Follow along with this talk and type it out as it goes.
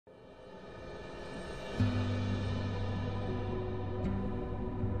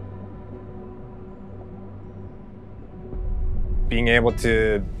being able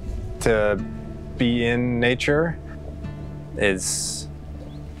to be in nature is,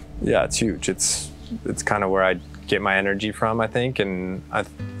 yeah, it's huge. It's kind of where I get my energy from, I think, and I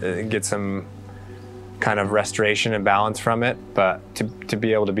get some kind of restoration and balance from it. But to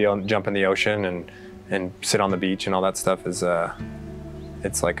be able to jump in the ocean and sit on the beach and all that stuff is,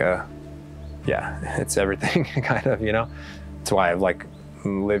 it's like yeah, it's everything, kind of, you know? That's why I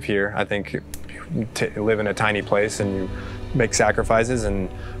live here. I think to live in a tiny place and you make sacrifices and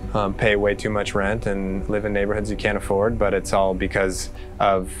pay way too much rent and live in neighborhoods you can't afford, but it's all because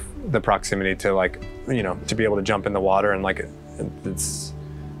of the proximity to, like, you know, to be able to jump in the water, and like that's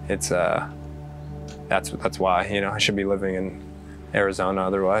why, you know, I should be living in Arizona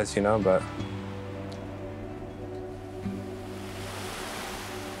otherwise, you know, but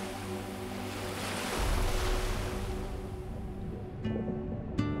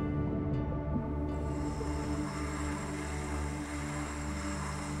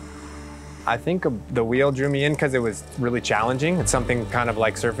I think the wheel drew me in because it was really challenging. It's something kind of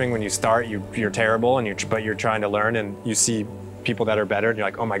like surfing. When you start, you're terrible, but you're trying to learn, and you see people that are better, and you're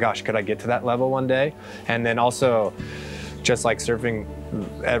like, oh my gosh, could I get to that level one day? And then also, just like surfing,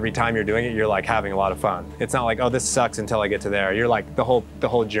 every time you're doing it, you're like having a lot of fun. It's not like, oh, this sucks until I get to there. You're like, the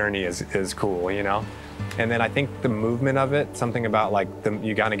whole journey is cool, you know? And then I think the movement of it, something about like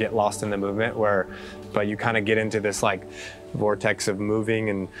you kind of get lost in the movement but you kind of get into this like vortex of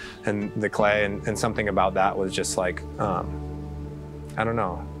moving and the clay, and something about that was just like, I don't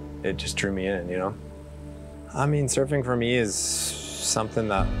know, it just drew me in, you know? I mean, surfing for me is something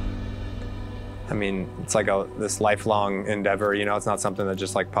that, I mean, it's like this lifelong endeavor, you know? It's not something that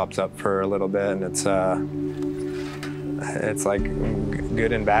just like pops up for a little bit, and it's like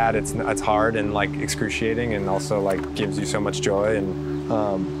good and bad. It's hard and like excruciating, and also like gives you so much joy,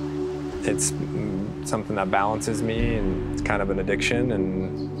 and it's something that balances me, and it's kind of an addiction,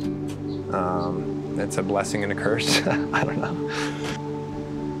 and it's a blessing and a curse. I don't know.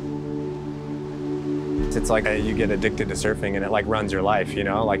 It's like you get addicted to surfing, and it like runs your life, you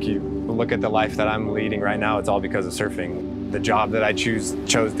know? Like, you look at the life that I'm leading right now, it's all because of surfing. The job that I chose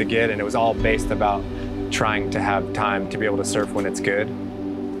to get, and it was all based about trying to have time to be able to surf when it's good.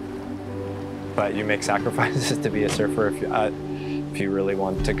 But you make sacrifices to be a surfer if you really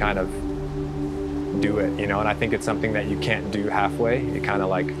want to kind of do it, you know? And I think it's something that you can't do halfway. You kind of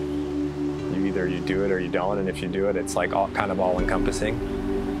like, either you do it or you don't, and if you do it, it's like kind of all encompassing.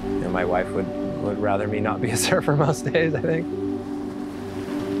 And my wife would rather me not be a surfer most days, I think.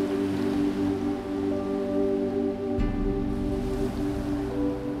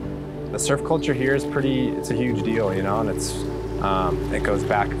 The surf culture here is it's a huge deal, you know, and it goes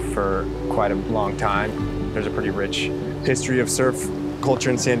back for quite a long time. There's a pretty rich history of surf culture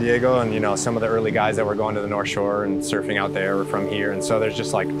in San Diego, and, you know, some of the early guys that were going to the North Shore and surfing out there were from here, and so there's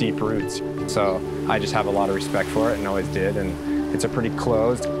just like deep roots. So I just have a lot of respect for it, and always did, and it's a pretty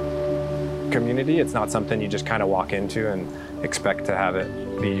closed community. It's not something you just kind of walk into and expect to have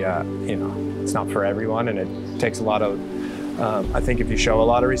it be, you know, it's not for everyone, and it takes a lot of, I think if you show a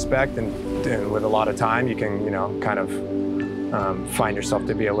lot of respect and with a lot of time, you can, you know, kind of find yourself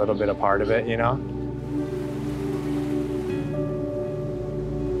to be a little bit a part of it, you know?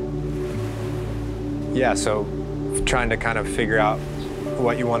 Yeah, so trying to kind of figure out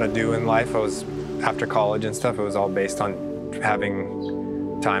what you want to do in life, after college and stuff, it was all based on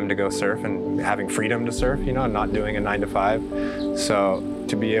having time to go surf and having freedom to surf, you know, and not doing a 9-to-5. So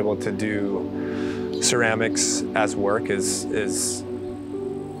to be able to do ceramics as work is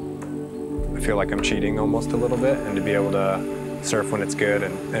I feel like I'm cheating almost a little bit, and to be able to surf when it's good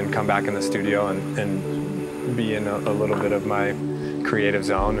and come back in the studio and be in a little bit of my creative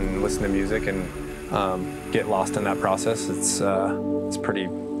zone and listen to music and get lost in that process, it's pretty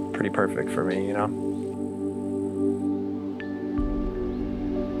perfect for me, you know?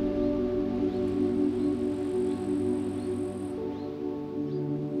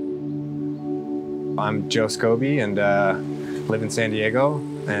 I'm Joe Skoby, and live in San Diego,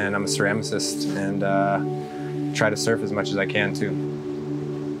 and I'm a ceramicist, and try to surf as much as I can too.